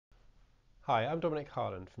Hi, I'm Dominic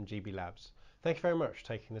Harland from GB Labs. Thank you very much for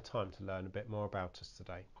taking the time to learn a bit more about us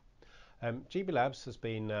today. GB Labs has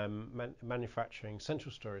been manufacturing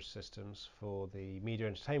central storage systems for the media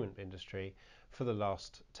entertainment industry for the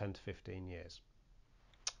last 10 to 15 years.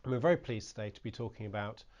 And we're very pleased today to be talking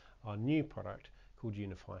about our new product called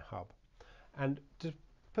Unify Hub. And to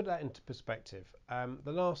put that into perspective,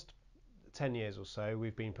 the last 10 years or so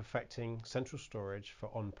we've been perfecting central storage for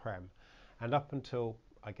on-prem, and up until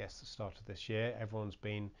I guess the start of this year everyone's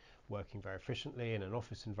been working very efficiently in an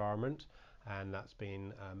office environment, and that's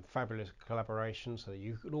been fabulous collaboration so that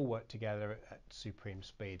you can all work together at supreme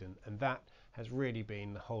speed, and that has really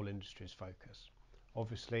been the whole industry's focus.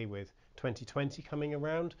 Obviously with 2020 coming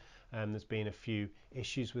around, there's been a few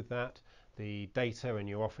issues with that. The data in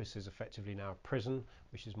your office is effectively now a prison,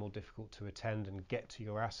 which is more difficult to attend and get to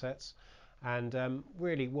your assets. And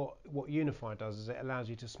really what Unify does is it allows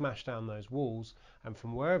you to smash down those walls and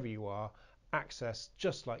from wherever you are access,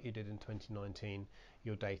 just like you did in 2019,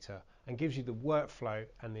 your data, and gives you the workflow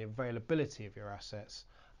and the availability of your assets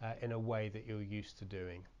in a way that you're used to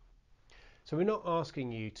doing. So we're not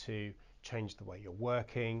asking you to change the way you're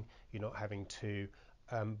working. You're not having to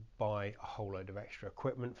buy a whole load of extra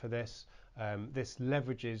equipment for this. This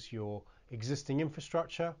leverages your existing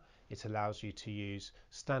infrastructure. It allows you to use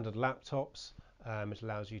standard laptops. It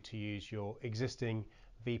allows you to use your existing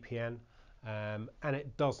VPN, and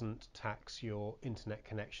it doesn't tax your internet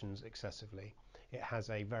connections excessively. It has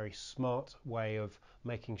a very smart way of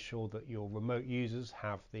making sure that your remote users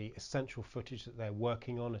have the essential footage that they're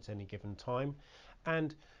working on at any given time,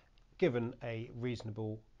 and given a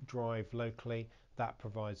reasonable drive locally, that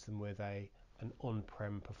provides them with an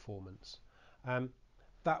on-prem performance.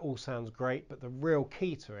 That all sounds great, but the real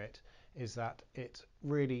key to it is that it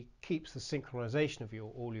really keeps the synchronization of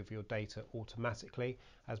all of your data automatically.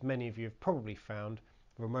 As many of you have probably found,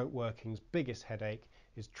 remote working's biggest headache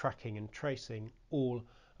is tracking and tracing all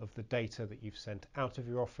of the data that you've sent out of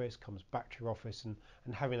your office, comes back to your office, and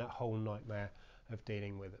having that whole nightmare of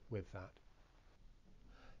dealing with that.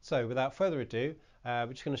 So without further ado,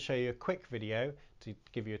 we're just going to show you a quick video to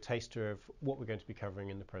give you a taster of what we're going to be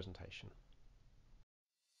covering in the presentation.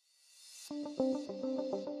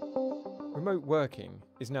 Remote working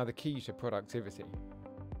is now the key to productivity,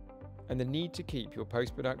 and the need to keep your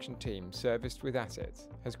post-production team serviced with assets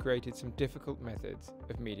has created some difficult methods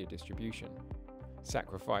of media distribution,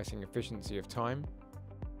 sacrificing efficiency of time,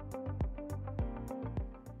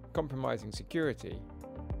 compromising security,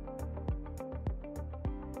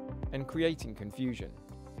 and creating confusion.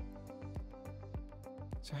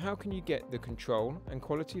 So how can you get the control and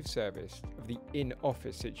quality of service of the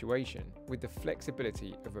in-office situation with the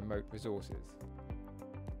flexibility of remote resources?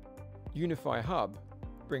 Unify Hub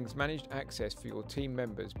brings managed access for your team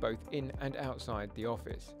members both in and outside the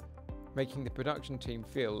office, making the production team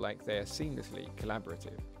feel like they are seamlessly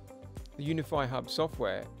collaborative. The Unify Hub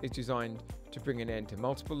software is designed to bring an end to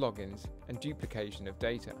multiple logins and duplication of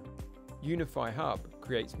data. Unify Hub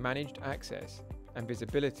creates managed access and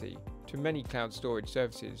visibility to many cloud storage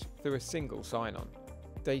services through a single sign-on.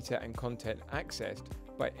 Data and content accessed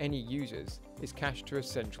by any users is cached to a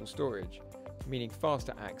central storage, meaning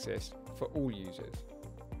faster access for all users.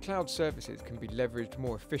 Cloud services can be leveraged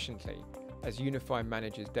more efficiently as Unify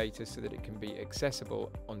manages data so that it can be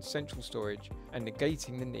accessible on central storage and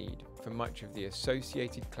negating the need for much of the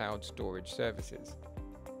associated cloud storage services.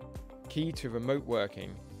 Key to remote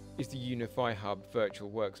working is the Unify Hub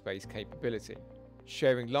virtual workspace capability.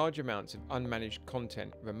 Sharing large amounts of unmanaged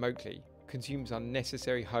content remotely consumes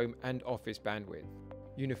unnecessary home and office bandwidth.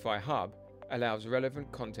 Unify Hub allows relevant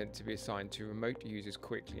content to be assigned to remote users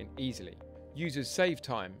quickly and easily. Users save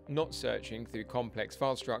time not searching through complex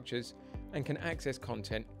file structures and can access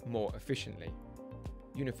content more efficiently.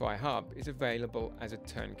 Unify Hub is available as a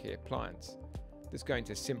turnkey appliance that's going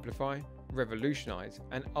to simplify, revolutionize,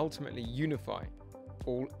 and ultimately unify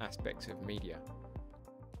all aspects of media.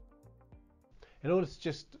 In order to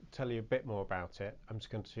just tell you a bit more about it, I'm just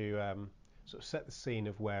going to sort of set the scene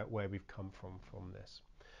of where we've come from this.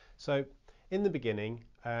 So in the beginning,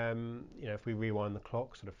 if we rewind the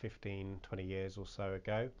clock sort of 15, 20 years or so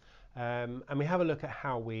ago, and we have a look at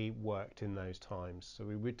how we worked in those times. So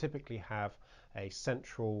we would typically have a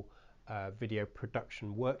central video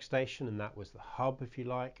production workstation, and that was the hub, if you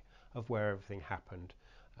like, of where everything happened.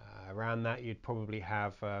 Around that you'd probably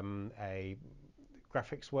have a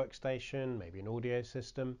graphics workstation, maybe an audio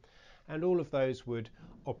system, and all of those would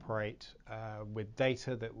operate with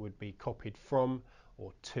data that would be copied from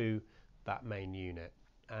or to that main unit.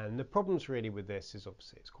 And the problems really with this is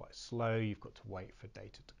obviously it's quite slow. You've got to wait for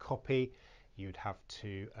data to copy. you'd have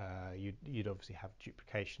to you'd obviously have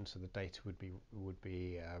duplication, so the data would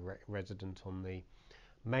be resident on the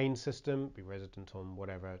main system, be resident on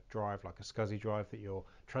whatever drive, like a SCSI drive that you're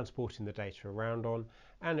transporting the data around on,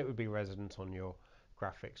 and it would be resident on your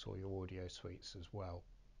graphics or your audio suites as well.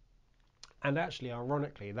 And actually,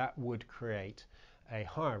 ironically, that would create a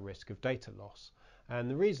higher risk of data loss. And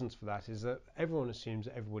the reasons for that is that everyone assumes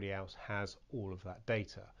that everybody else has all of that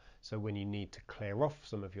data. So when you need to clear off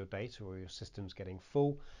some of your data or your system's getting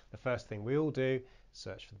full, the first thing we all do,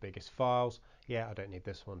 search for the biggest files. Yeah, I don't need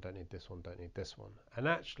this one, don't need this one, don't need this one. And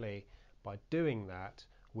actually, by doing that,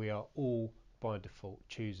 we are all by default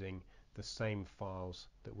choosing the same files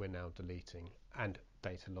that we're now deleting, and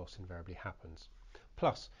data loss invariably happens.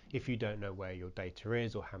 Plus, if you don't know where your data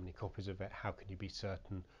is or how many copies of it, how can you be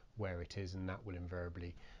certain where it is? And that will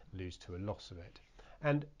invariably lose to a loss of it.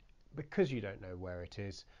 And because you don't know where it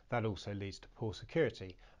is, that also leads to poor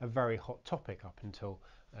security. A very hot topic up until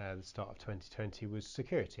the start of 2020 was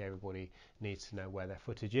security. Everybody needs to know where their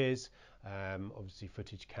footage is. Obviously,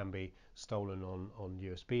 footage can be stolen on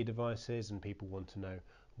USB devices, and people want to know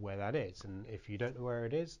where that is. And if you don't know where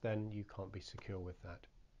it is, then you can't be secure with that.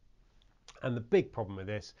 And the big problem with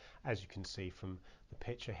this, as you can see from the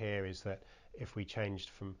picture here, is that if we changed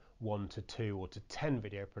from 1 to 2 or to 10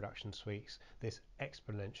 video production suites, this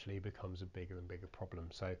exponentially becomes a bigger and bigger problem,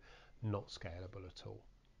 so not scalable at all.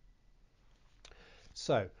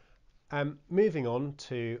 So moving on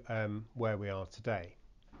to where we are today.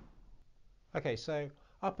 Okay, so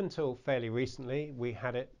up until fairly recently, we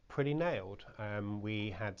had it pretty nailed. We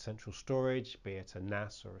had central storage, be it a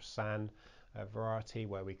NAS or a SAN variety,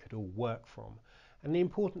 where we could all work from. And the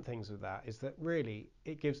important things with that is that really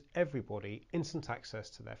it gives everybody instant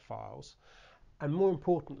access to their files. And more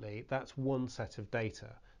importantly, that's one set of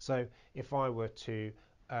data. So if I were to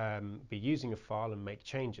be using a file and make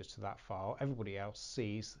changes to that file, everybody else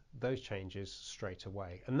sees those changes straight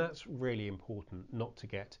away. And that's really important, not to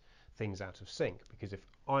get things out of sync, because if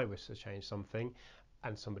I was to change something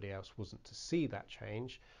and somebody else wasn't to see that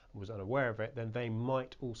change, was unaware of it, then they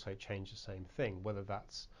might also change the same thing, whether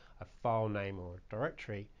that's a file name or a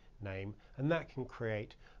directory name, and that can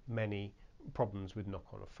create many problems with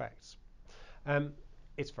knock-on effects.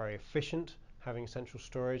 It's very efficient having central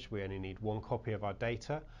storage. We only need one copy of our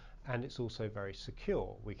data, and it's also very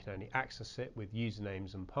secure. We can only access it with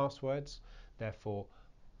usernames and passwords. Therefore,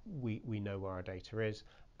 we know where our data is,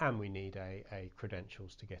 and we need a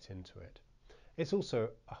credentials to get into it. It's also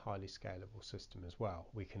a highly scalable system as well.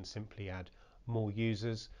 We can simply add more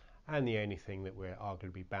users, and the only thing that we're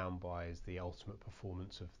arguably bound by is the ultimate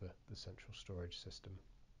performance of the central storage system.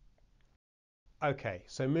 Okay,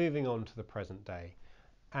 so moving on to the present day,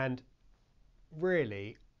 and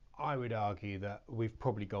really I would argue that we've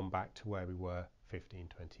probably gone back to where we were 15,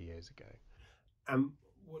 20 years ago. And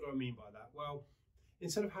what do I mean by that? Well,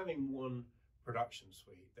 instead of having one production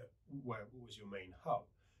suite where was your main hub,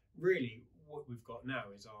 really what we've got now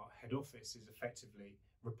is our head office is effectively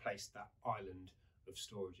replaced that island of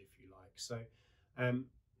storage, if you like. So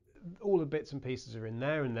all the bits and pieces are in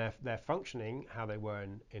there, and they're functioning how they were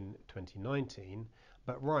in 2019,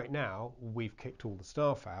 but right now we've kicked all the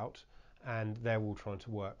staff out and they're all trying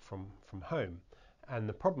to work from home. And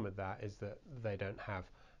the problem with that is that they don't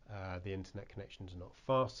have the internet connections are not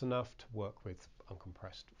fast enough to work with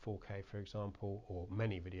uncompressed 4K, for example, or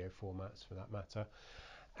many video formats for that matter.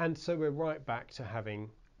 And so we're right back to having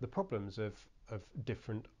the problems of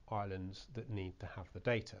different islands that need to have the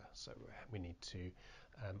data. So we need to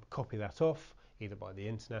copy that off either by the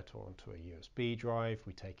internet or onto a USB drive.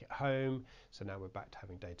 We take it home. So now we're back to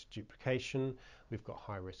having data duplication. We've got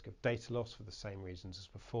high risk of data loss for the same reasons as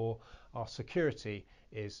before. Our security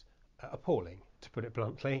is appalling, to put it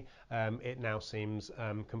bluntly. It now seems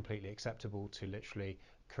completely acceptable to literally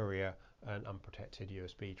courier an unprotected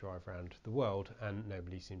USB drive around the world, and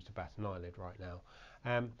nobody seems to bat an eyelid right now.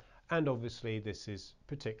 And obviously this is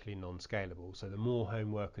particularly non-scalable. So the more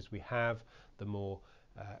home workers we have, the more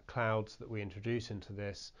clouds that we introduce into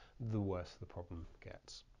this, the worse the problem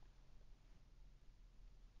gets.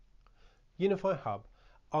 Unify Hub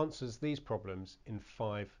answers these problems in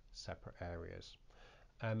 5 separate areas.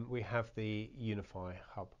 We have the Unify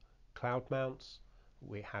Hub cloud mounts.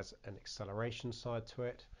 It has an acceleration side to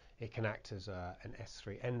it. It can act as an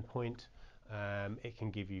S3 endpoint. It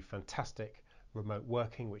can give you fantastic remote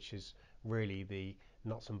working, which is really the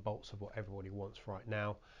nuts and bolts of what everybody wants right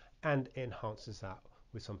now, and it enhances that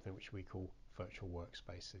with something which we call virtual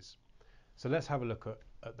workspaces. So let's have a look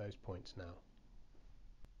at those points now.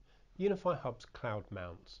 Unify Hub's cloud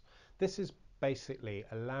mounts. This is basically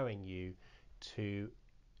allowing you to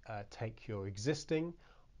take your existing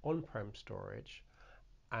on-prem storage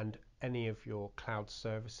and any of your cloud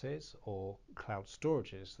services or cloud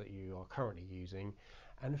storages that you are currently using,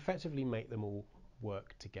 and effectively make them all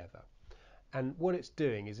work together. And what it's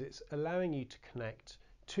doing is it's allowing you to connect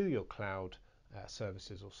to your cloud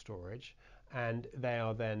services or storage, and they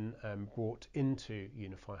are then brought into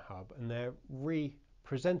Unify Hub, and they're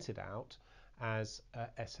represented out as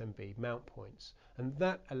SMB mount points, and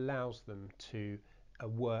that allows them to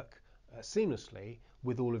work seamlessly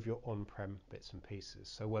with all of your on-prem bits and pieces.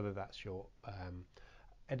 So whether that's your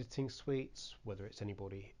editing suites, whether it's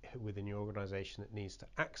anybody within your organization that needs to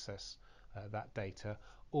access that data,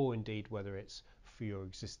 or indeed whether it's for your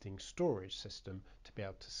existing storage system to be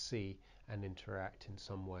able to see and interact in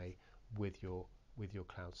some way with your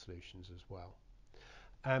cloud solutions as well.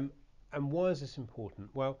 And why is this important?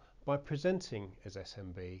 Well, by presenting as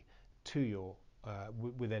SMB to your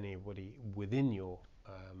with anybody within your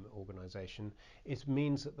organization, it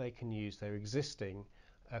means that they can use their existing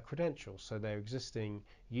credentials. So their existing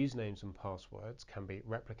usernames and passwords can be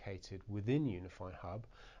replicated within Unify Hub,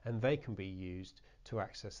 and they can be used to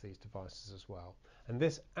access these devices as well. And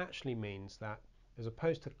this actually means that, as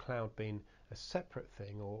opposed to cloud being a separate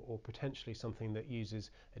thing, or potentially something that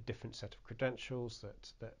uses a different set of credentials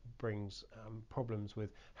that brings problems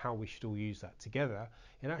with how we should all use that together,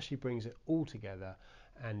 it actually brings it all together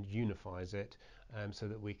and unifies it so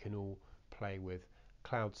that we can all play with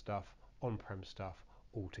cloud stuff, on-prem stuff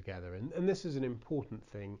all together. And this is an important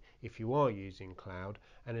thing if you are using cloud,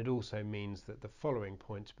 and it also means that the following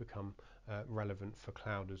points become relevant for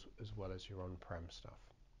cloud as well as your on-prem stuff.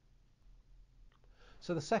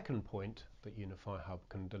 So the second point that Unify Hub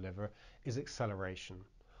can deliver is acceleration.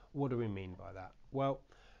 What do we mean by that? Well,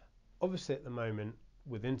 obviously at the moment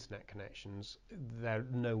with internet connections, they're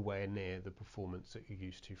nowhere near the performance that you're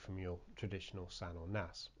used to from your traditional SAN or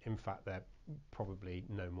NAS. In fact, they're probably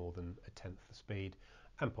no more than a tenth the speed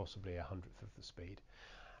and possibly a hundredth of the speed.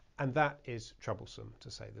 And that is troublesome, to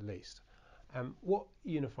say the least. What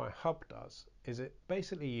Unify Hub does is it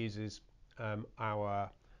basically uses our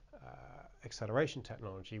acceleration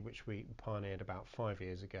technology, which we pioneered about 5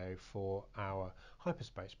 years ago for our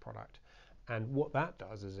hyperspace product. And what that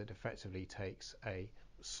does is it effectively takes a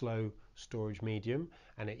slow storage medium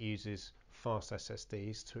and it uses fast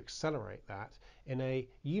SSDs to accelerate that in a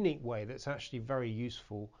unique way that's actually very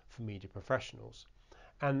useful for media professionals.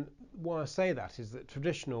 And why I say that is that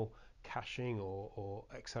traditional caching or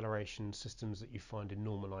acceleration systems that you find in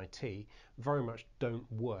normal IT very much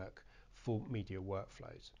don't work for media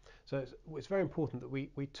workflows. So it's very important that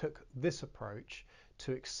we took this approach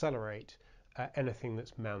to accelerate anything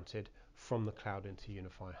that's mounted from the cloud into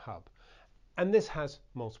Unify Hub. And this has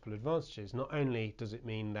multiple advantages. Not only does it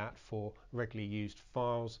mean that for regularly used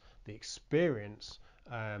files, the experience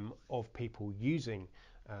of people using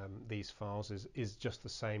these files is just the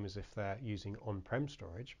same as if they're using on-prem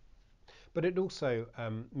storage, but it also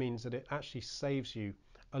means that it actually saves you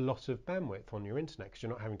a lot of bandwidth on your internet because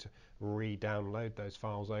you're not having to re-download those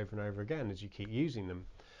files over and over again as you keep using them.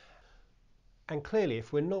 And clearly,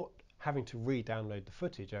 if we're not having to re-download the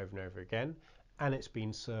footage over and over again, and it's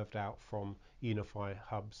been served out from Unify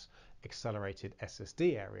Hub's accelerated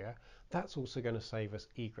SSD area, that's also going to save us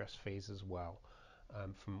egress fees as well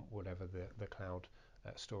from whatever the cloud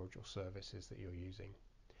storage or service is that you're using.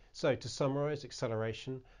 So to summarize,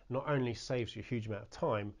 acceleration not only saves you a huge amount of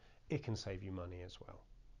time, it can save you money as well.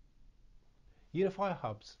 Unify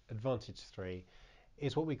Hub's Advantage 3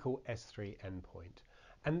 is what we call S3 endpoint.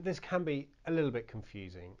 And this can be a little bit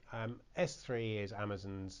confusing. S3 is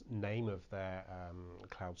Amazon's name of their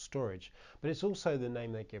cloud storage, but it's also the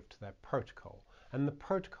name they give to their protocol. And the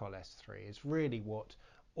protocol S3 is really what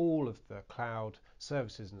all of the cloud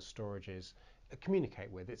services and storages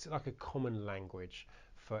communicate with. It's like a common language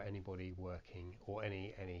for anybody working or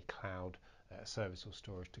any cloud service or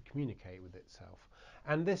storage to communicate with itself.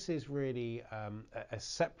 And this is really a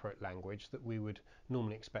separate language that we would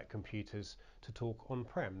normally expect computers to talk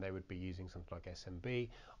on-prem. They would be using something like SMB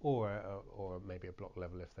or maybe a block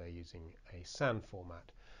level if they're using a SAN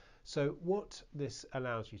format. So what this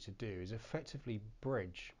allows you to do is effectively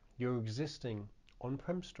bridge your existing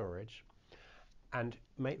on-prem storage and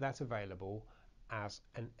make that available as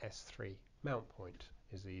an S3 mount point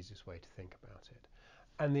is the easiest way to think about it.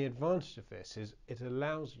 And the advantage of this is it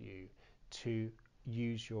allows you to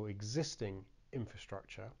use your existing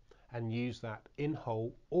infrastructure and use that in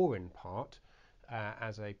whole or in part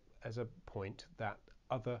as a point that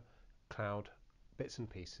other cloud bits and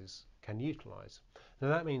pieces can utilize. Now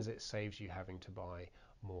that means it saves you having to buy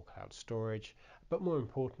more cloud storage, but more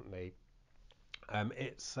importantly,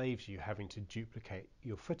 it saves you having to duplicate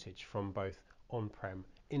your footage from both on-prem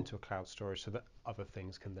into a cloud storage so that other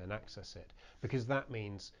things can then access it, because that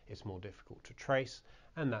means it's more difficult to trace,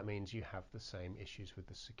 and that means you have the same issues with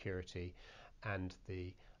the security and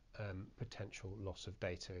the potential loss of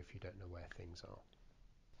data if you don't know where things are.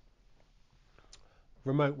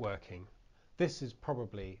 Remote working. This is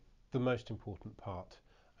probably the most important part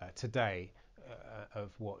today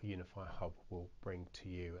of what Unify Hub will bring to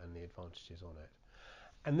you and the advantages on it.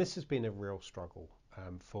 And this has been a real struggle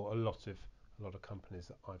for a lot of companies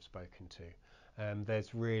that I've spoken to.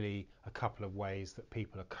 There's really a couple of ways that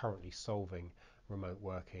people are currently solving remote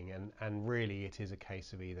working, and really it is a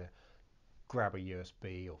case of either grab a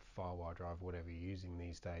USB or FireWire drive, whatever you're using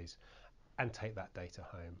these days, and take that data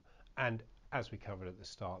home. And as we covered at the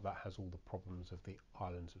start, that has all the problems of the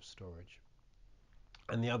islands of storage.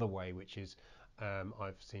 And the other way, which is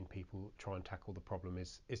I've seen people try and tackle the problem,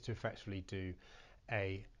 is to effectively do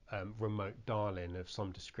a remote dial-in of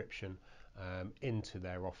some description into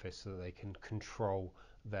their office so that they can control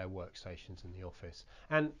their workstations in the office.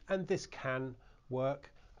 And this can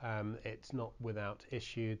work. It's not without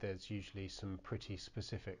issue. There's usually some pretty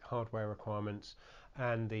specific hardware requirements,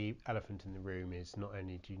 and the elephant in the room is not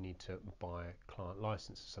only do you need to buy a client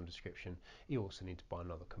license of some description, you also need to buy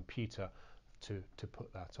another computer to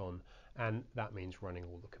put that on, and that means running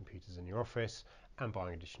all the computers in your office and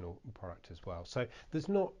buying additional product as well. So there's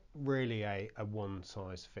not really a one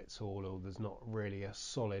size fits all, or there's not really a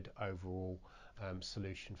solid overall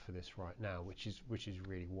solution for this right now, which is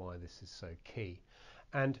really why this is so key.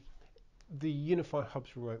 And the Unify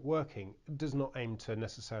Hub's remote working does not aim to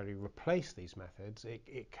necessarily replace these methods.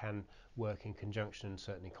 It can work in conjunction and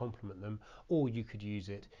certainly complement them, or you could use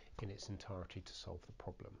it in its entirety to solve the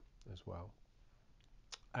problem as well.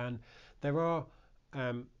 And there are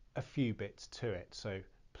a few bits to it, so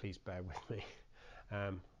please bear with me.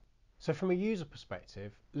 So from a user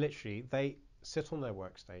perspective, literally they sit on their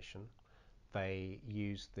workstation, they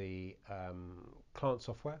use the client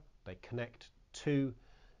software, they connect to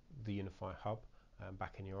the Unify Hub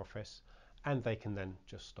back in your office, and they can then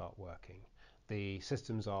just start working. The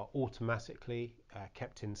systems are automatically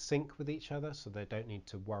kept in sync with each other, so they don't need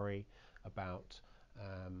to worry about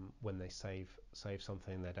when they save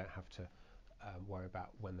something. They don't have to worry about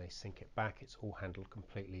when they sync it back. It's all handled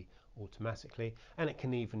completely automatically, and it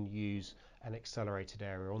can even use an accelerated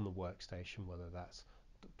area on the workstation, whether that's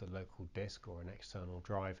the local disk or an external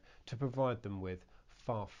drive, to provide them with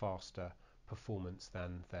far faster performance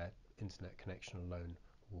than their internet connection alone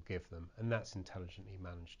will give them, and that's intelligently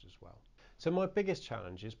managed as well. So my biggest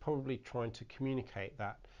challenge is probably trying to communicate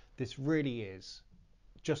that this really is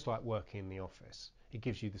just like working in the office. It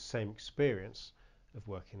gives you the same experience of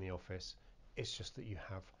working in the office, it's just that you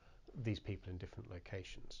have these people in different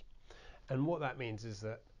locations. And what that means is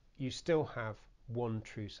that you still have one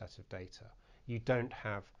true set of data. You don't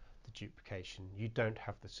have the duplication, you don't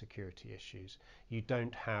have the security issues, you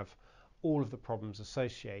don't have all of the problems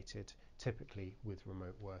associated typically with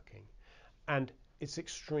remote working. And it's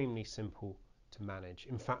extremely simple to manage.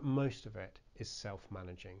 In fact, most of it is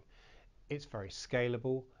self-managing. It's very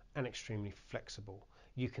scalable and extremely flexible.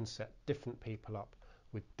 You can set different people up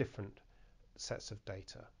with different sets of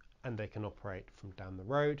data, and they can operate from down the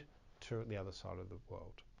road to the other side of the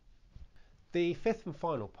world. The fifth and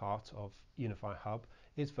final part of Unify Hub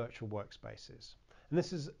is virtual workspaces. And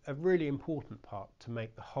this is a really important part to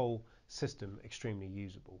make the whole system extremely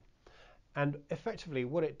usable. And effectively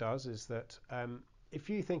what it does is that if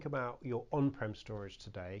you think about your on-prem storage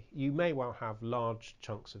today, you may well have large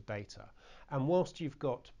chunks of data. And whilst you've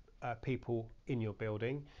got people in your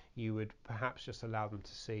building, you would perhaps just allow them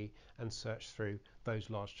to see and search through those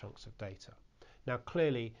large chunks of data. Now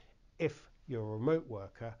clearly, if you're a remote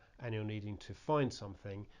worker and you're needing to find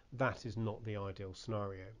something, that is not the ideal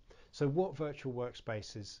scenario. So what virtual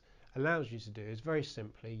workspaces allows you to do is very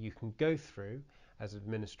simply, you can go through as an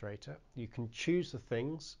administrator, you can choose the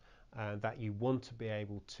things that you want to be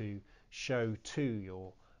able to show to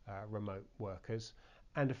your remote workers,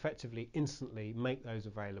 and effectively instantly make those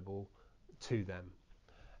available to them.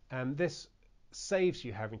 And this saves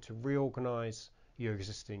you having to reorganize your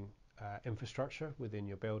existing infrastructure within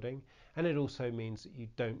your building, and it also means that you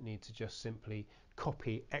don't need to just simply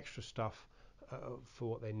copy extra stuff for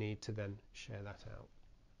what they need to then share that out.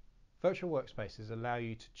 Virtual workspaces allow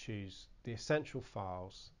you to choose the essential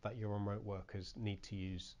files that your remote workers need to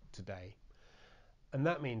use today, and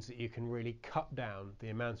that means that you can really cut down the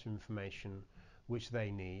amount of information which they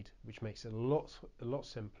need, which makes it a lot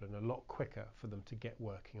simpler and a lot quicker for them to get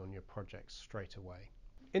working on your projects straight away.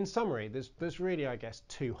 In summary, there's really, I guess,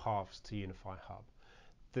 two halves to Unify Hub.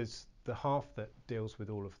 There's the half that deals with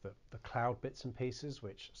all of the cloud bits and pieces,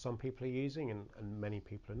 which some people are using and many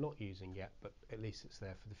people are not using yet, but at least it's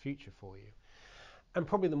there for the future for you. And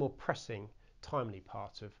probably the more pressing, timely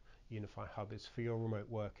part of Unify Hub is for your remote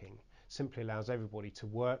working. Simply allows everybody to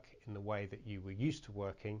work in the way that you were used to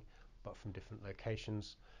working, but from different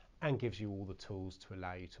locations, and gives you all the tools to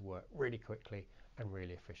allow you to work really quickly and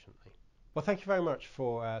really efficiently. Well, thank you very much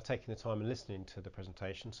for taking the time and listening to the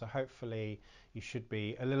presentation. So hopefully you should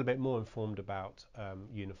be a little bit more informed about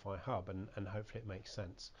Unify Hub, and hopefully it makes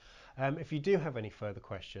sense. If you do have any further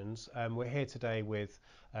questions, we're here today with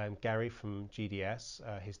Gary from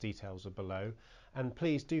GDS. His details are below, and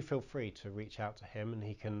please do feel free to reach out to him, and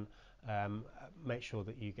he can make sure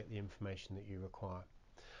that you get the information that you require.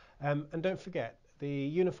 And don't forget, the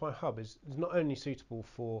Unify Hub is not only suitable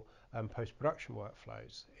for post-production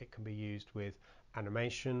workflows, it can be used with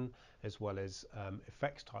animation as well as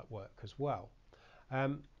effects type work as well.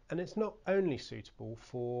 And it's not only suitable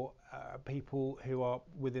for people who are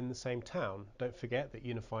within the same town. Don't forget that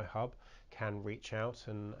Unify Hub can reach out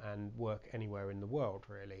and work anywhere in the world,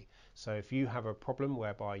 really. So if you have a problem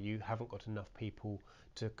whereby you haven't got enough people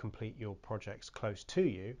to complete your projects close to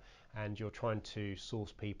you, and you're trying to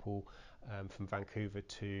source people from Vancouver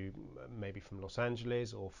to maybe from Los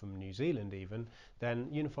Angeles or from New Zealand even, then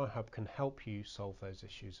Unify Hub can help you solve those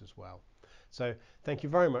issues as well. So thank you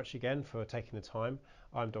very much again for taking the time.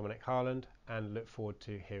 I'm Dominic Harland and look forward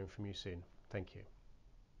to hearing from you soon. Thank you.